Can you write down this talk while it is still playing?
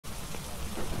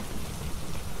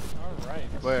right.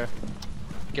 Where?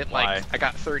 Getting Why? like, I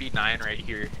got 39 right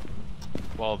here.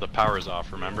 Well, the power's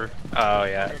off, remember? Oh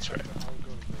yeah, that's right.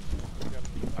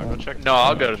 I'll go check. No,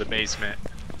 I'll go to the basement.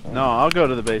 No, I'll go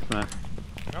to the basement.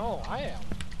 No, I am.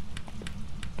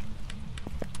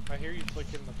 I hear you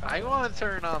clicking the power. I want to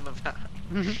turn on the power.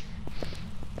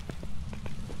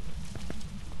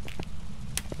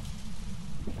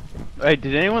 Hey,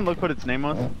 did anyone look what its name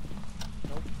was? Nope.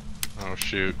 Oh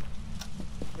shoot.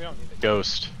 We don't need it.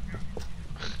 Ghost.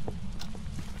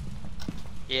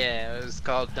 Yeah, it was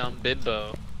called Dumb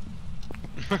Bimbo.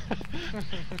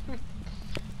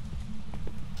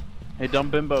 Hey, dumb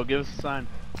bimbo, give us a sign.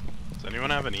 Does anyone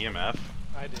have an EMF?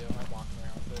 I do. I'm walking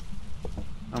around with it.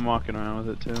 I'm walking around with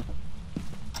it too. The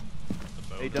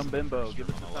boat Hey, is dumb in the bimbo, first give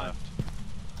room us on a the sign. left.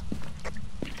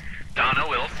 Donna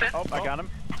Wilson? Oh, I got him.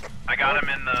 I got him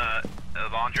in the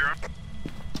laundry room.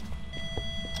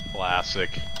 Classic.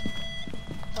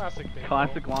 Classic baby.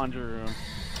 Classic laundry room.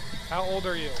 How old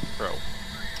are you? Bro.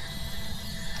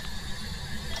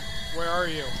 Where are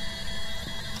you?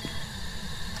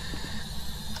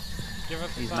 Give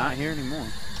us a He's sign. not here anymore.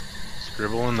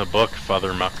 Scribble in the book,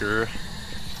 Father Mucker.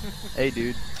 Hey,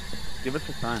 dude, give us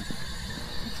a sign.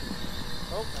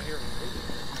 Oh, I hear a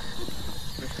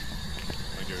Let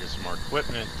me go get some more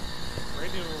equipment.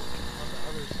 radio. Radio on the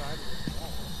other side of the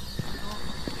wall.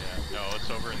 Yeah, no, it's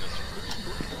over in this room.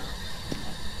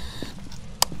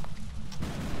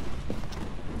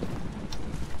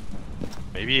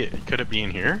 Maybe could it be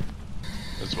in here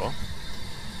as well?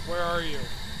 Where are you?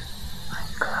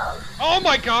 Oh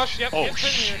my gosh! Yep. Oh it's in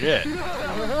shit! here.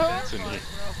 It's in here.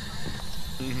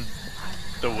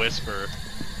 The whisper.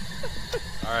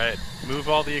 All right, move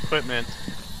all the equipment.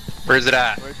 Where's it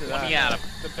at? Where's it Let at? me at him.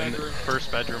 The In the bedroom.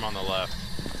 first bedroom on the left.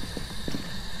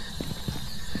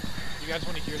 You guys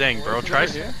want to hear? Dang, the bro, voice try.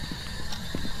 over here?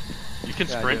 You can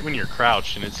Yeah, I sprint do. when you're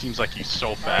crouched, and it seems like you so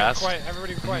All right, fast. quiet.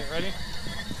 Everybody, quiet. Ready?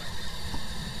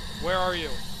 Where are you?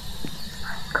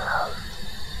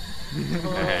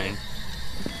 Dang.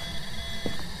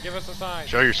 Give us a sign.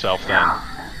 Show yourself then.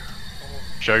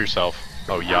 Show yourself.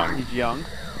 Oh, young. He's young.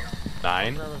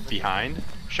 9. Behind.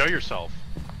 Show yourself.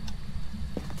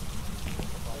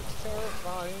 It's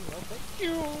terrifying. No, thank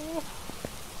you.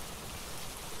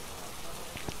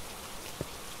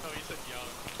 Oh, he said young.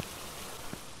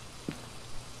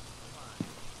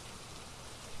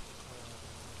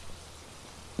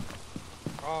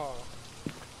 Oh.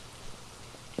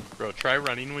 Bro, try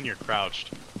running when you're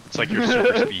crouched. It's like your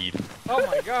super speed. Oh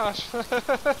my gosh.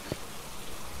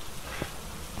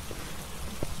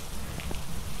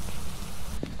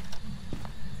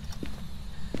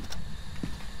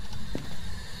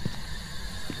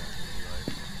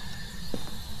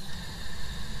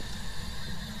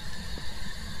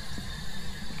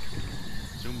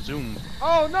 Zoom, zoom.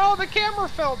 Oh no, the camera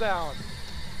fell down.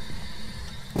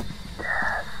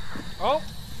 Oh.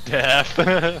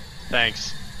 Death.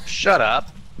 Thanks. Shut up.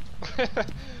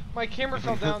 My camera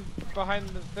fell down behind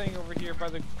the thing over here by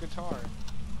the guitar.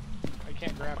 I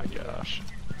can't grab Oh it. my either. gosh.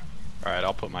 Alright,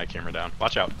 I'll put my camera down.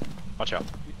 Watch out. Watch out.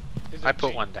 Is it I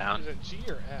put G- one down. Is it G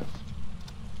or F?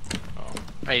 Oh.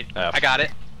 Wait, F. I got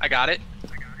it. I got it.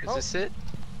 Is Oh. this it?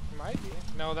 Might be.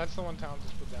 No, that's the one Town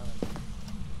just put down.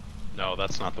 No,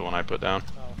 that's not the one I put down.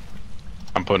 Oh.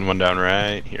 I'm putting one down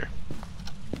right here.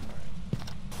 Alright.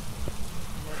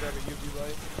 I'm gonna grab a UV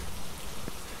light.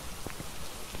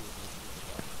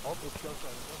 Oh, it's ghost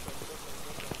light.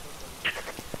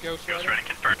 Ghost light. Ghost ready,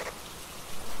 confirmed.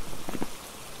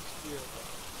 Here.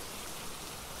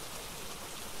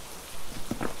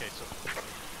 Okay, so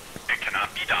It cannot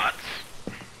be dots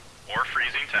or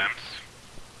freezing temps.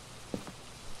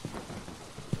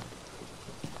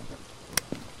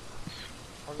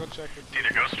 I'll go check with It's you.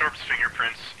 either ghost orbs,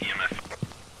 fingerprints, EMF.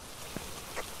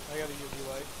 I got a UV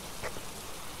light.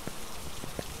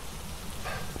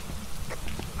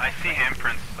 I see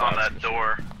handprints on that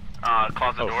door.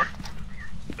 Closet Oh. door.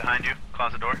 Behind you,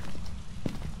 closet door.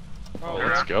 Oh,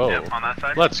 let's yeah. go. Yep, on that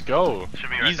side. Let's go. Should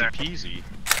be right Easy there. peasy.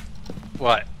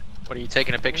 What? What are you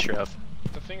taking a picture of?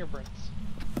 The fingerprints.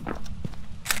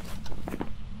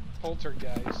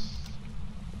 Poltergeist.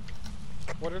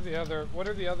 What are the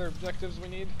other objectives we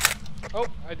need? Oh,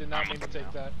 I did not mean to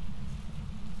take that.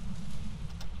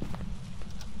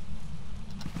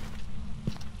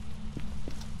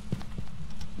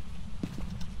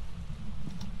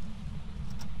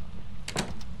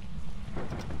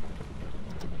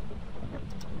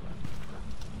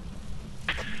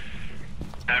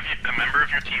 Have a member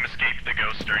of your team escape the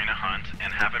ghost during a hunt,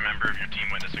 and have a member of your team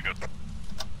witness a ghost.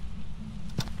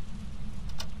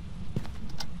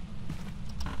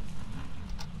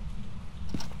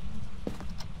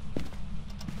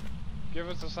 Give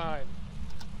us a sign.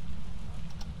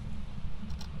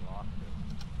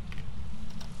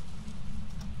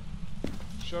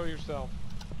 Show yourself.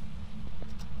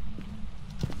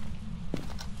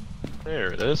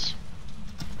 There it is.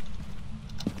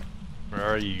 Where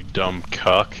are you, dumb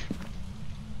cuck?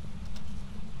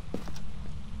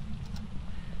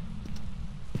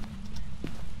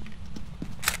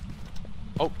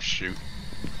 Oh, shoot.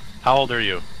 How old are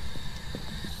you?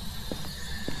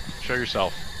 Show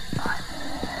yourself.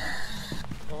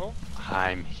 Oh.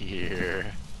 I'm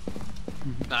here.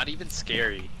 Not even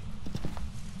scary.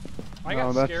 I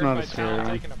No, got that's scared not by a scary Tal one.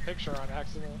 taking a picture on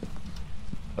accident.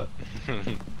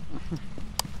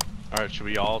 Alright, should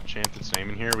we all chant its name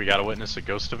in here? We gotta witness a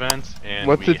ghost event, and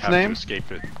What's we its have name? to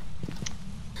escape it.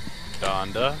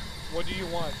 Donda? What do you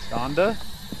want? Donda?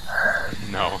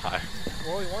 No,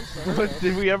 Well, he wants to hurt What, us.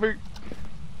 did we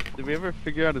ever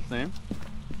figure out his name?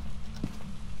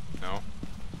 no.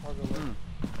 I'll go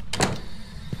look.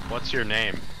 What's your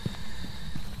name?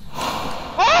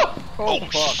 Oh,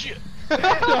 fuck. Shit!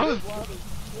 That was-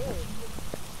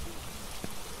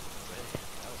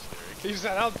 He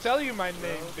said, I'll tell you my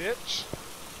name, bitch.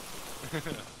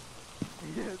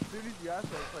 Yeah, as soon as you asked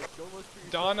that, it's like, go look for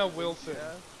yourself. Donna Wilson.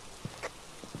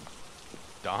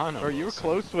 Donna. Or you were Wilson.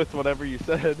 close with whatever you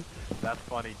said. That's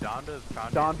funny. Donda's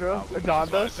Dondra?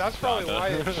 Donda? That's probably Donda. why.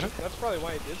 That's probably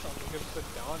why he did something. Because it said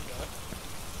Donda.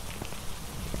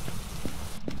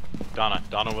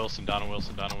 Donna Wilson, Donna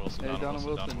Wilson, Donna Wilson, Hey, Donna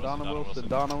Wilson, Donna Wilson,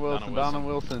 Donna Wilson, Donna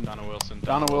Wilson, Donna Wilson,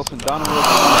 Donna Wilson, Donna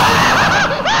Wilson. Wilson.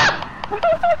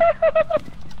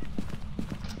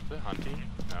 Is it hunting?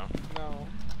 No, No.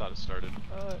 thought it started.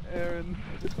 Aaron.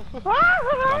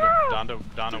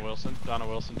 Donna Wilson, Donna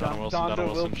Wilson, Donna Wilson, Donna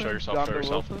Wilson. Show yourself, show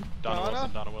yourself. Donna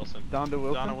Wilson, Donna Wilson. Donda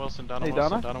Wilson. Donna Wilson, Donna Hey, Wilson,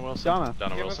 Donna? Donna Wilson. Donna.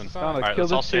 Donna Give us Wilson. a sign. Donna, Alright, kill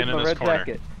let's all this kid stand in in the this red corner.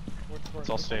 jacket. Let's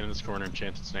all stand in this corner and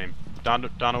chant its name. Donna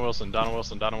Wilson, Donna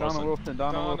Wilson, Donna Donna Wilson. Wilson,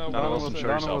 Donna Wilson, Donna Donna Wilson, Wilson, show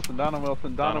Donna yourself. Wilson, Donna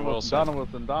Wilson, Donna Donna Wilson, Donna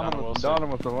Wilson, Donna Donna Wilson, Wilson. Donna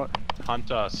Wilson, what?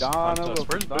 Hunt us. Donna Hunt us. Wilson,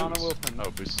 Where's Donna Boots? Wilson.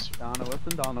 Oh, Boots is... Donna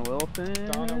Wilson, Donna Wilson,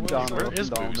 Donna Wilson. Donna Where Wilson, is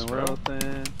Boots, Donna bro?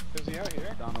 Wilson, Is he out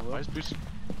here? Donna Why is Wilson. Boots...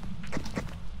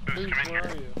 Boost, Who's, come in where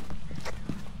here. are you?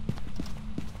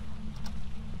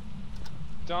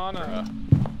 Donna.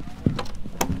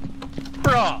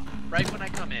 Bruh! Right when I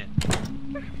come in.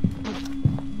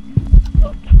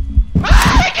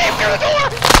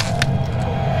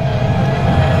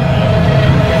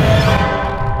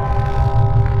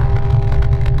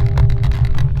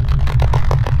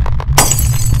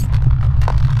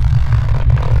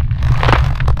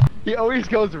 He always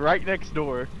goes right next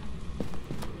door.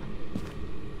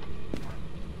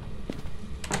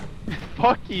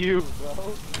 Fuck you,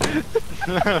 bro.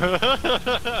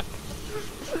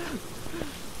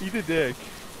 Eat a dick.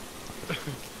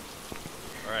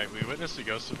 Alright, we witnessed a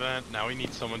ghost event. Now we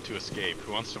need someone to escape.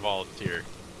 Who wants to volunteer?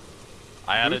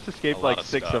 I added Boost escaped a lot like of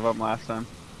 6 stuff. of them last time.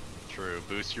 True.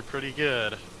 Boost, you're pretty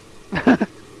good.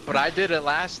 But I did it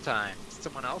last time. It's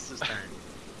someone else's turn.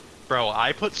 Bro,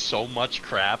 I put so much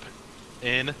crap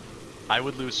in, I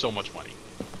would lose so much money.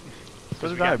 So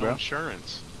Because we did I, got no bro.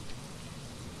 insurance.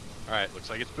 Alright, looks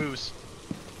like it's Boost.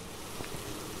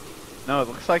 No, it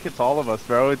looks like it's all of us,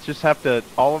 bro. It's just have to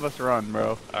all of us run,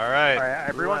 bro. Alright. Alright,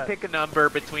 everyone pick a number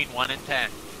between 1 and 10.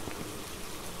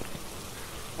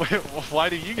 Wait, why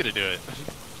do you get to do it?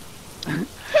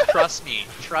 Trust me.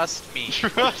 Trust me.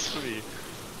 Trust me.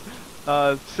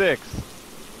 6.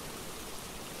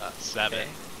 7.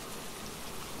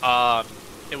 Okay.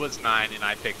 It was 9 and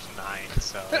I picked 9,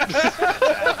 so.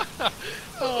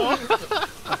 Oh.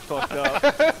 I fucked up.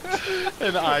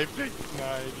 And I picked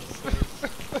 9, he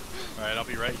says. Alright, I'll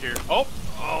be right here. Oh!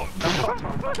 Oh!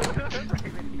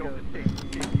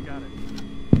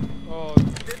 Oh.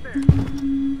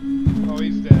 Oh,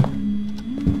 he's dead.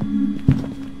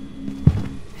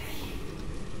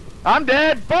 I'm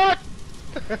dead. Fuck.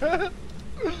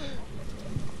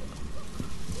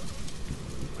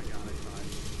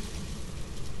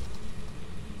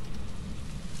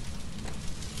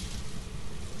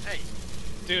 Hey.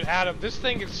 Dude, Adam, this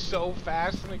thing is so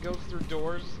fast and it goes through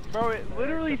doors. Bro, it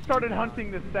literally started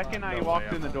hunting the second I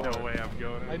walked in the door. No way I'm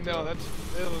going. I know, it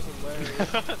was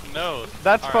hilarious. No.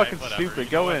 That's Alright, fucking whatever. stupid.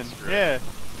 You Go know in. what? Screw it. Yeah.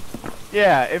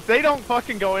 Yeah, if they don't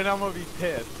fucking go in, I'm gonna be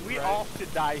pissed. We Right. all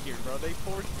should die here, bro. They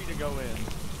forced me to go in.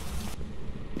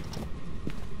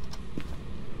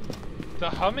 The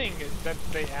humming that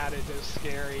they added is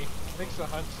scary. Makes the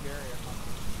hunt scarier.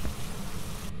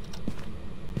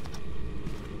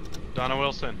 Donna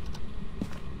Wilson.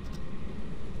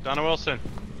 Donna Wilson.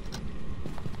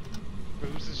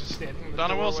 Boobs is just standing in the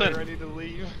Donna doorway Wilson. ready to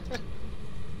leave.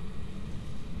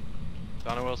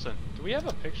 Donna Wilson. Do we have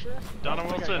a picture? Donna I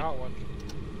don't think Wilson. I got one.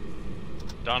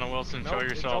 Donna Wilson, show Nope,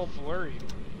 yourself. It's all blurry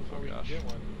before Oh we can gosh. get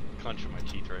one. Clenching my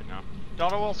teeth right now.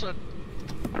 Donna Wilson.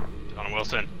 Donna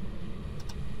Wilson.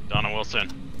 Donna Wilson.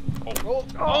 Oh.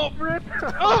 Oh, rip!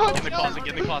 Oh, Get in the closet.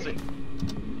 Get in the closet.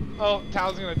 Oh,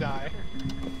 Tal's gonna die.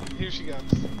 Here she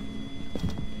comes.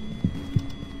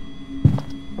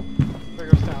 There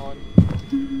goes Talon.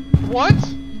 What?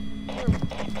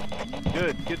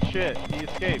 Good shit. He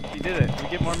escaped. He did it. We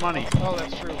get more money. Oh,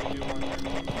 that's true. We do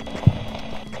one.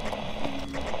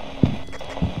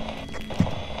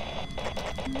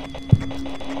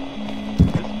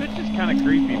 This bitch is kind of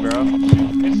creepy, bro.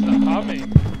 It's the humming.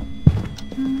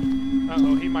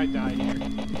 Uh-oh, he might die here.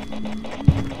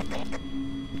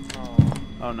 Oh,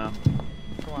 Oh no.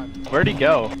 come on. Where'd he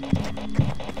go?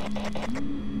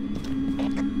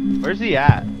 Where's he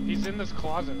at? He's in this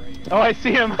closet right here. Oh, I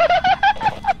see him.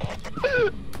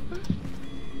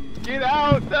 Get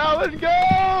out! Talon,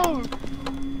 go!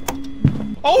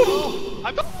 Oh!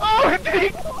 I Oh, did he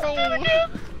go again?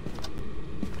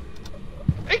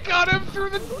 It got him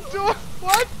through the door!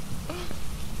 What?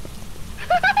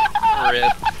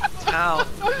 Rip. Tal.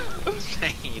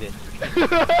 Dang it.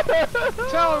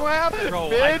 Talon, what happened? Bro,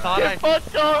 Bitch, I thought get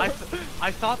fucked up.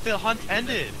 I thought the hunt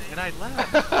ended, and I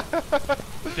left.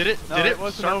 Did it? No, Did it it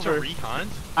wasn't start over. to re-hunt?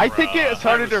 I think Bruh, it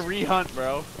started I to was- re-hunt,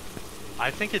 bro. I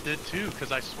think it did too,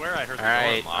 because I swear I heard the door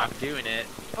Alright, unlock. I'm doing it.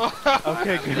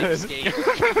 Okay, good. Escape.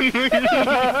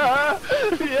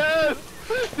 Yes!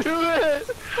 Do it!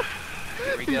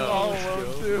 Here we You all go.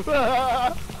 want to.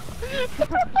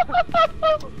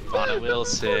 Donna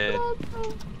Wilson.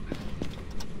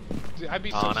 Dude, I'd be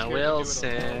so Donna scared to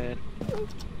Wilson.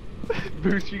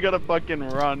 Boost, you gotta fucking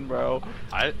run, bro.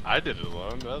 I did it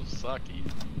alone. That was sucky.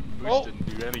 Boost Oh.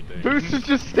 didn't do anything. Boost is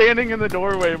just standing in the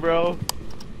doorway, bro.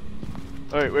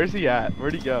 Alright, where's he at?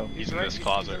 Where'd he go? do it alone. He's in this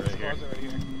closet he's in right this here. closet right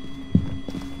here.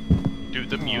 Dude,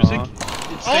 the music it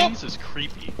Oh! sings is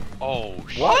creepy. Oh,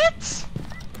 What?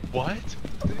 What?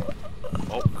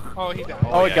 Oh, Oh, he died.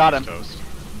 Oh, yeah, it got he's him. toast.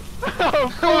 Oh,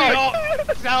 we all,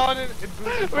 fuck! Talon and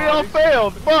Boost We all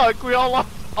failed! Fuck! We all lost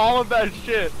all of that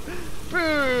shit!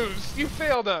 Boost, you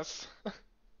failed us.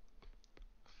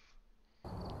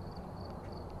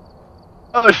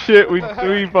 Oh shit, we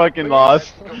fucking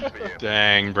lost.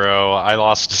 Dang, bro, I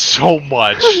lost so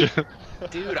much.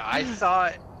 Dude, I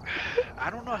thought... I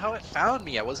don't know how it found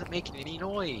me. I wasn't making any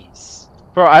noise.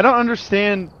 Bro, I don't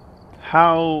understand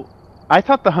how... I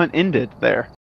thought the hunt ended there.